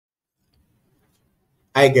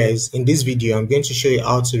Hi guys, in this video I'm going to show you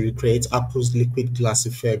how to recreate Apple's liquid glass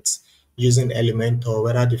effect using Elementor,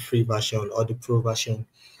 whether the free version or the pro version.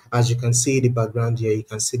 As you can see in the background here, you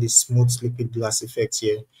can see the smooth liquid glass effect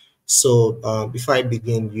here. So before I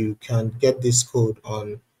begin, you can get this code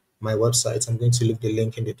on my website. I'm going to leave the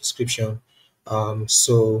link in the description.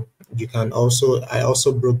 So you can also, I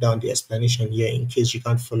also broke down the explanation here in case you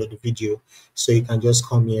can't follow the video. So you can just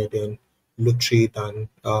come here, then look through it and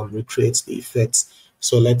recreate the effects.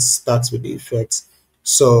 So let's start with the effects.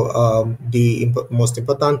 So the most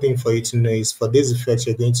important thing for you to know is for this effect,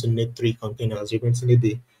 you're going to need three containers. You're going to need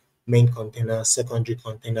the main container, secondary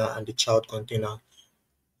container, and the child container.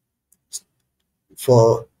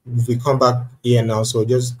 For if we come back here now, so we're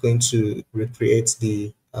just going to recreate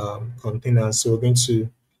the container. So we're going to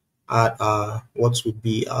add what would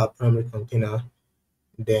be our primary container.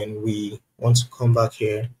 Then we want to come back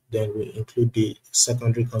here. Then we include the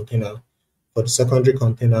secondary container. For the secondary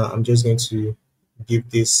container, I'm just going to give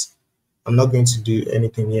this. I'm not going to do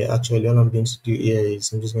anything here. Actually, all I'm going to do here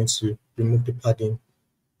is I'm just going to remove the padding.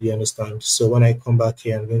 You understand? So when I come back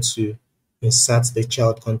here, I'm going to insert the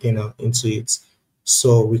child container into it.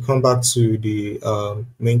 So we come back to the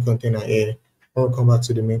main container here. When we come back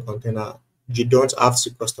to the main container, you don't have to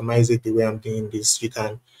customize it the way I'm doing this. You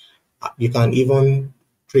can even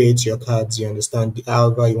create your cards, you understand,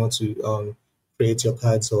 however you want to create your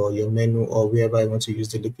cards or your menu or wherever you want to use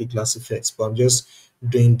the liquid glass effects. But I'm just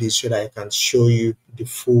doing this so that I can show you the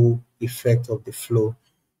full effect of the flow,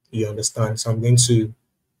 you understand. So I'm going to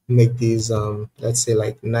make these let's say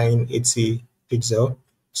like 980 pixel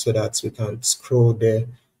so that we can scroll there.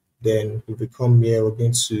 Then if we come here, we're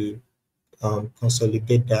going to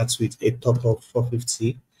consolidate that with a top of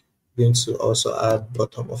 450. Going to also add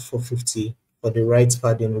bottom of 450. For the right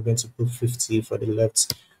padding, we're going to put 50. For the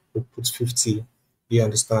left, we put 50. You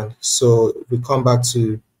understand? So we come back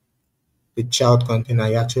to the child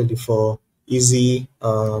container. Actually, for easy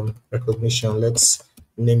recognition, let's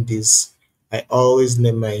name this. I always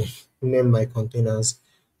name my containers.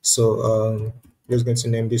 So just going to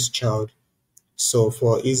name this child. So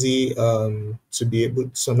for easy to be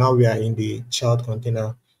able, so now we are in the child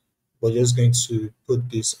container. We're just going to put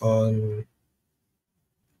this on.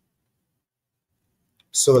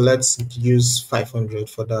 So let's use 500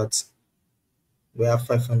 for that. We have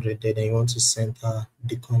 500 there, then you want to center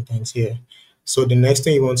the content here. So the next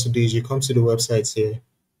thing you want to do is you come to the website here,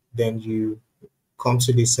 then you come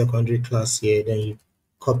to the secondary class here, then you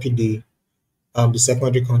copy the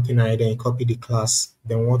secondary container, then you copy the class.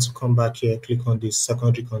 Then want to come back here, click on the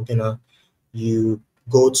secondary container. You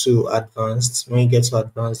go to advanced. When you get to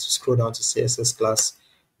advanced, you scroll down to CSS class,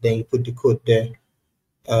 then you put the code there.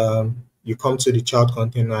 You come to the child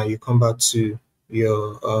container, you come back to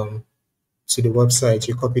your to the website,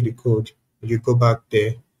 you copy the code, you go back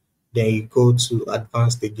there, then you go to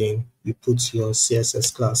advanced again, you put your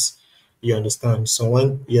CSS class. You understand? So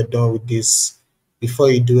when you're done with this,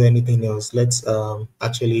 before you do anything else, let's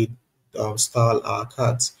actually style our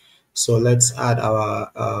cards. So let's add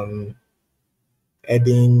our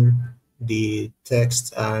adding the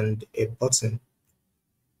text and a button.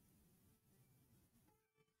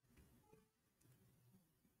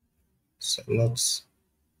 So let's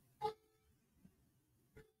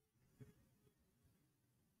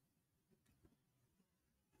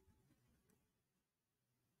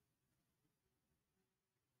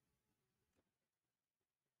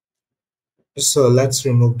let's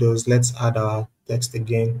remove those. Let's add our text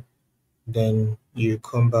again. Then you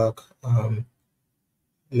come back.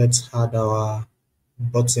 Let's add our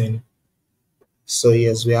button. So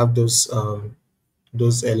yes, we have those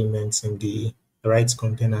elements in the right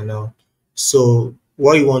container now. So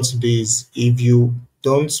what you want to do is, if you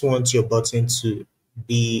don't want your button to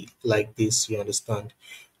be like this, you understand,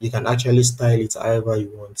 you can actually style it however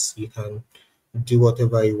you want. You can do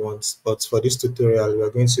whatever you want. But for this tutorial, we're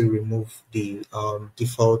going to remove the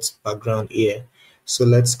default background here. So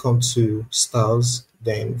let's come to styles.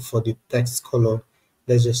 Then for the text color,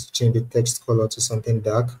 let's just change the text color to something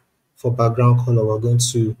dark. For background color, we're going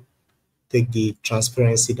to take the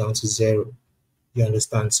transparency down to 0. You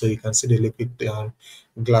understand? So you can see the liquid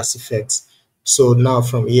glass effect. So now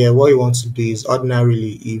from here, what you want to do is,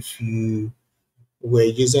 ordinarily, if you're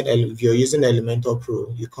using Elementor Pro,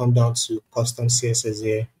 you come down to custom CSS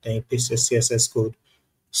here, then you paste your CSS code.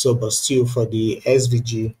 So, but still for the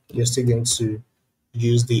SVG, you're still going to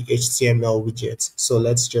use the HTML widget. So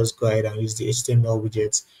let's just go ahead and use the HTML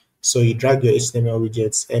widget. So you drag your HTML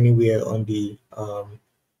widgets anywhere on the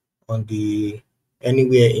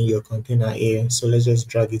anywhere in your container here. So let's just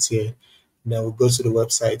drag it here. Then we'll go to the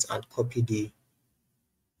website and copy the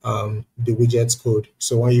the widget code.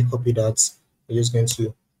 So when you copy that, you're just going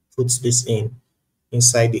to put this in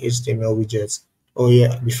inside the HTML widget. Oh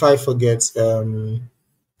yeah, before I forget,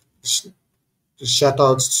 sh- shout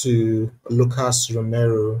out to Lucas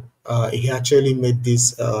Romero. He actually made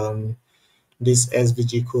this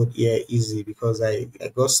SVG code here easy because I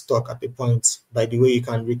got stuck at the point. By the way, you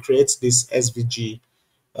can recreate this SVG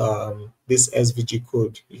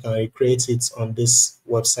code. You can recreate it on this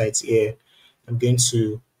website here. I'm going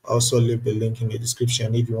to also leave the link in the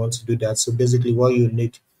description if you want to do that. So basically, what you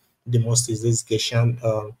need the most is this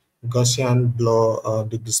Gaussian blur,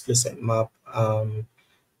 the displacement map,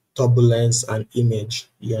 turbulence, and image.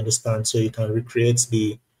 You understand? So you can recreate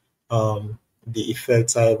the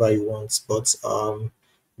effects however you want. But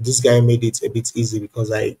this guy made it a bit easy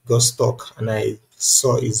because I got stuck and I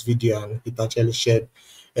saw his video and it actually shared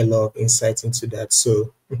a lot of insight into that.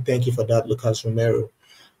 So thank you for that, Lucas Romero.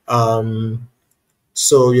 Um,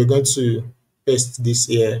 so you're going to paste this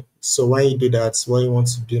here. So when you do that, what you want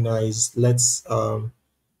to do now is let's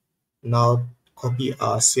now copy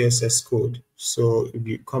our CSS code. So if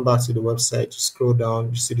you come back to the website, you scroll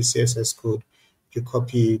down, you see the CSS code, you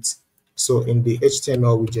copy it. So in the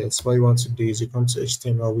HTML widgets, what you want to do is you come to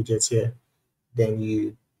HTML widgets here, then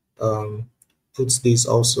you put this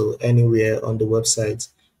also anywhere on the website,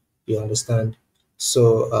 you understand?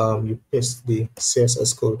 So you paste the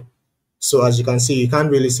CSS code. So as you can see, you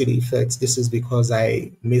can't really see the effects. This is because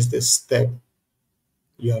I missed a step,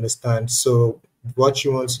 you understand? So what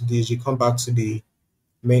you want to do is you come back to the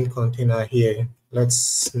main container here.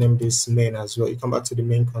 Let's name this main as well. You come back to the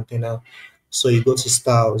main container. So you go to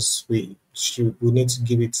styles. We need to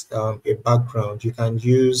give it a background. You can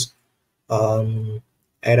use either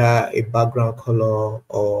a background color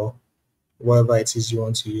or whatever it is you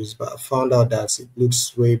want to use. But I found out that it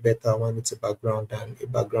looks way better when it's a background than a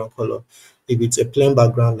background color. If it's a plain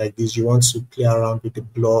background like this, you want to play around with the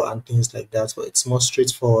blur and things like that. But it's more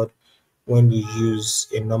straightforward when you use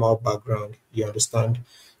a normal background, you understand?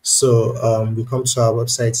 So we come to our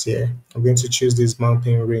website here. I'm going to choose this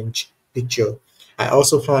mountain range picture. I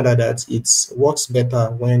also found out that it works better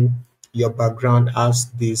when your background has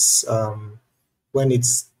this when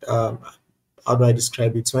it's how do I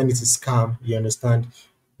describe it? When it is calm, you understand?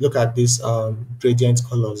 Look at these gradient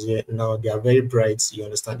colors here. Now they are very bright, you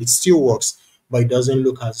understand? It still works, but it doesn't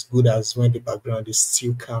look as good as when the background is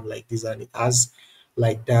still calm like this and it has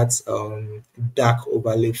like that dark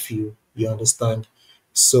overlay feel, you understand?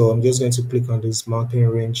 So I'm just going to click on this mountain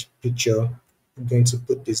range picture. I'm going to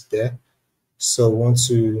put this there. So I want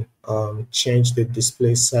to change the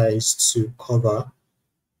display size to cover.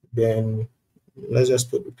 Then let's just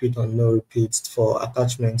put repeat on no repeat. For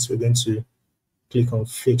attachments, we're going to click on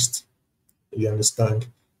fixed, you understand?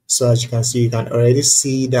 So as you can see, you can already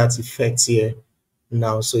see that effect here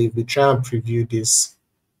now. So if we try and preview this,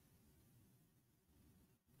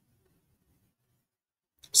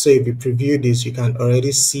 so if you preview this, you can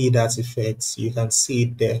already see that effect. You can see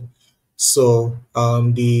it there. So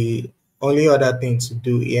the only other thing to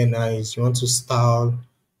do here now is you want to style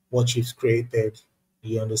what you've created.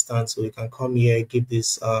 You understand? So you can come here, give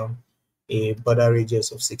this a border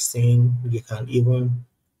radius of 16. You can even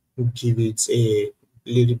give it a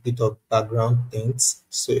little bit of background tint.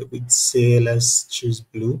 So we'd say let's choose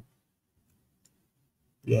blue.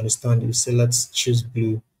 You understand? You say let's choose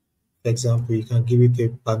blue. For example, you can give it a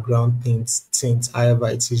background tint however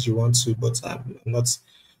it is you want to, but I'm not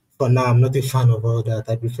for now. I'm not a fan of all that.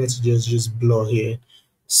 I prefer to just use blur here.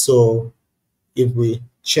 So if we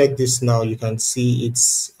check this now, you can see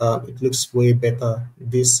it looks way better.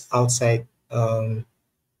 This outside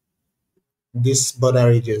this border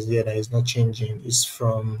radius here that is not changing is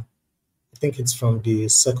from, I think it's from the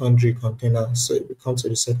secondary container. So if we come to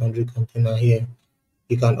the secondary container here,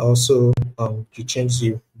 you can also you change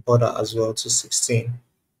the border as well to 16.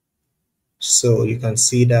 So you can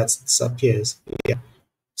see that it disappears. Yeah.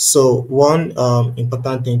 So one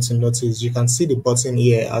important thing to notice, you can see the button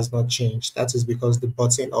here has not changed. That is because the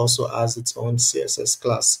button also has its own CSS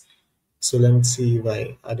class. So let me see if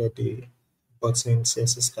I added the button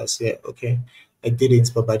CSS class here. Okay, I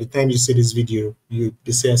didn't, but by the time you see this video, the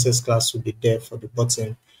CSS class will be there for the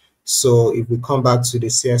button. So if we come back to the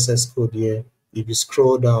CSS code here, if you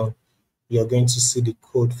scroll down, you're going to see the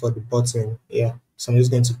code for the button. Yeah, so I'm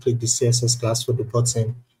just going to click the CSS class for the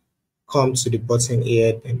button. Come to the button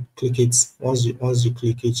here and click it. Once you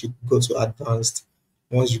click it, you go to advanced.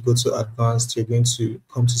 Once you go to advanced, you're going to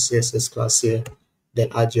come to CSS class here, then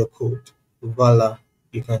add your code. Voila,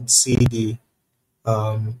 you can see the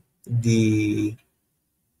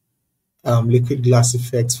liquid glass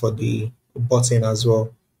effect for the button as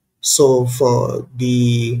well. So for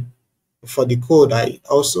the code, I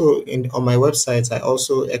also in on my website,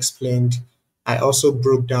 I also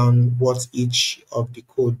broke down what each of the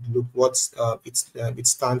code look what it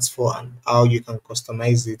stands for and how you can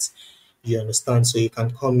customize it. You understand? So you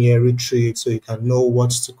can come here, read through it, so you can know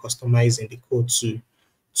what to customize in the code to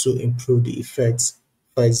improve the effects.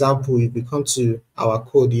 For example, if we come to our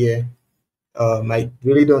code here, I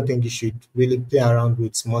really don't think you should really play around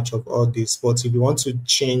with much of all this. But if you want to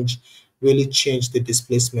really change the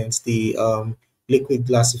displacement, the liquid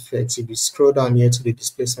glass effect, if you scroll down here to the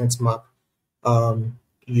displacement map,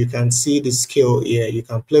 you can see the scale here. You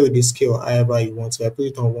can play with the scale however you want. So I put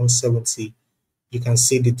it on 170. You can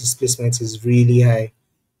see the displacement is really high.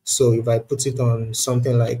 So if I put it on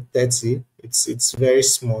something like 30, it's very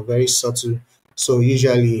small, very subtle. So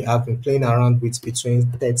usually I've been playing around with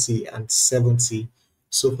between 30 and 70.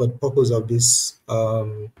 So for the purpose of this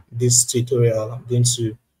tutorial, I'm going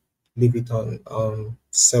to leave it on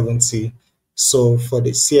 70. So for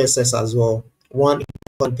the CSS as well, one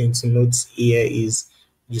important thing to note here is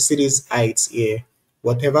you see this height here.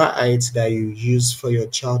 Whatever height that you use for your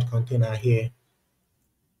child container here,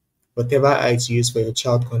 whatever height you use for your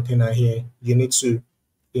child container here, you need to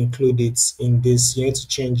include it in this. You need to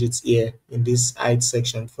change it here in this height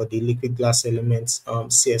section for the liquid glass elements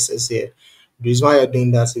CSS here. The reason why you're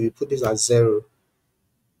doing that, if you put this at 0,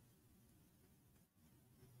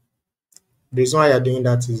 the reason why you're doing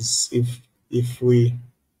that is if we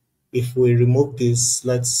if we remove this,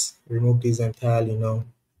 let's remove this entirely now.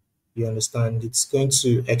 You understand? It's going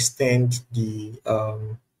to extend it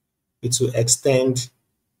will extend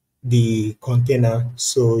the container.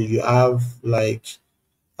 So you have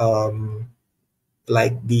um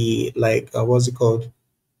what's it called,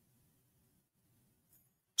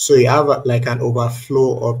 so you have like an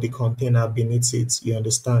overflow of the container beneath it. You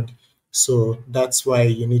understand? So that's why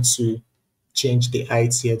you need to change the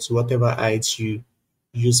height here to whatever height you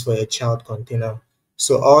use for a child container.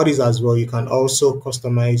 So all this as well, you can also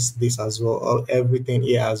customize this as well, or everything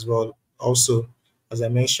here as well. Also, as I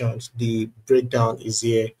mentioned, the breakdown is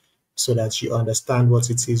here so that you understand what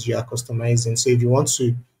it is you are customizing. So if you want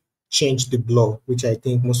to change the blur, which I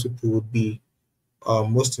think most people would be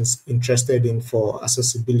interested in for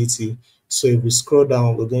accessibility. So if we scroll down,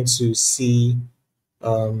 um, we're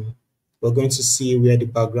going to see where the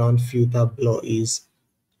background filter blur is.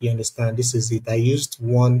 You understand? This is it. I used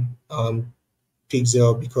one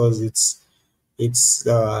pixel because it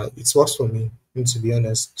works for me, to be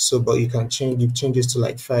honest. So but you can change it changes to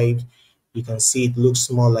like 5. You can see it looks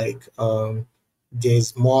more like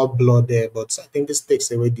there's more blur there, but I think this takes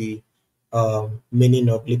away the meaning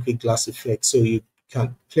of liquid glass effect. So you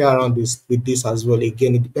can play around with this as well.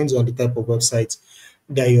 Again, it depends on the type of website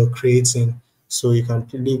that you're creating. So you can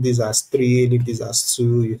leave this as 3, leave this as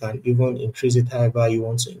 2. You can even increase it however you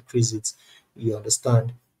want to increase it. You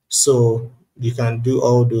understand? So you can do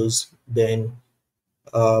all those. Then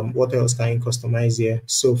what else can you customize here?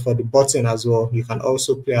 So for the button as well, you can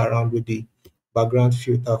also play around with the background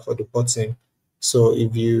filter for the button. So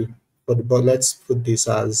if you for the but let's put this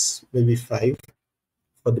as maybe 5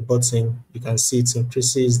 for the button. You can see it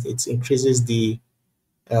increases the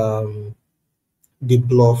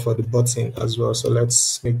blur for the button as well. So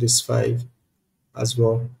let's make this 5 as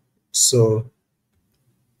well. So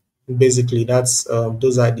basically that's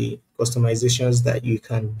those are the customizations that you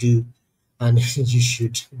can do and you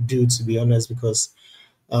should do, to be honest, because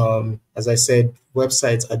as I said,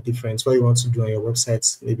 websites are different. What you want to do on your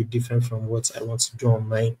website may be different from what I want to do on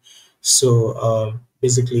mine. So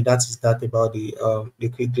basically, that is that about the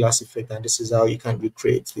liquid glass effect, and this is how you can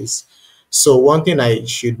recreate this. So one thing I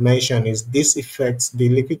should mention is this effect, the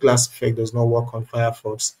liquid glass effect, does not work on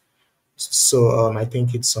Firefox. So I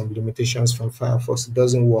think it's some limitations from Firefox. It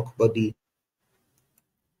doesn't work, but the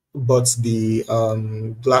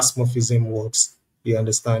Glassmorphism works. You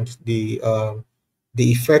understand? The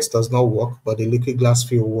effect does not work, but the liquid glass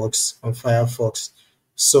fill works on Firefox.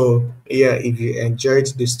 So yeah, if you enjoyed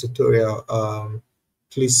this tutorial,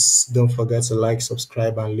 please don't forget to like,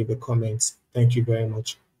 subscribe, and leave a comment. Thank you very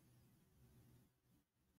much.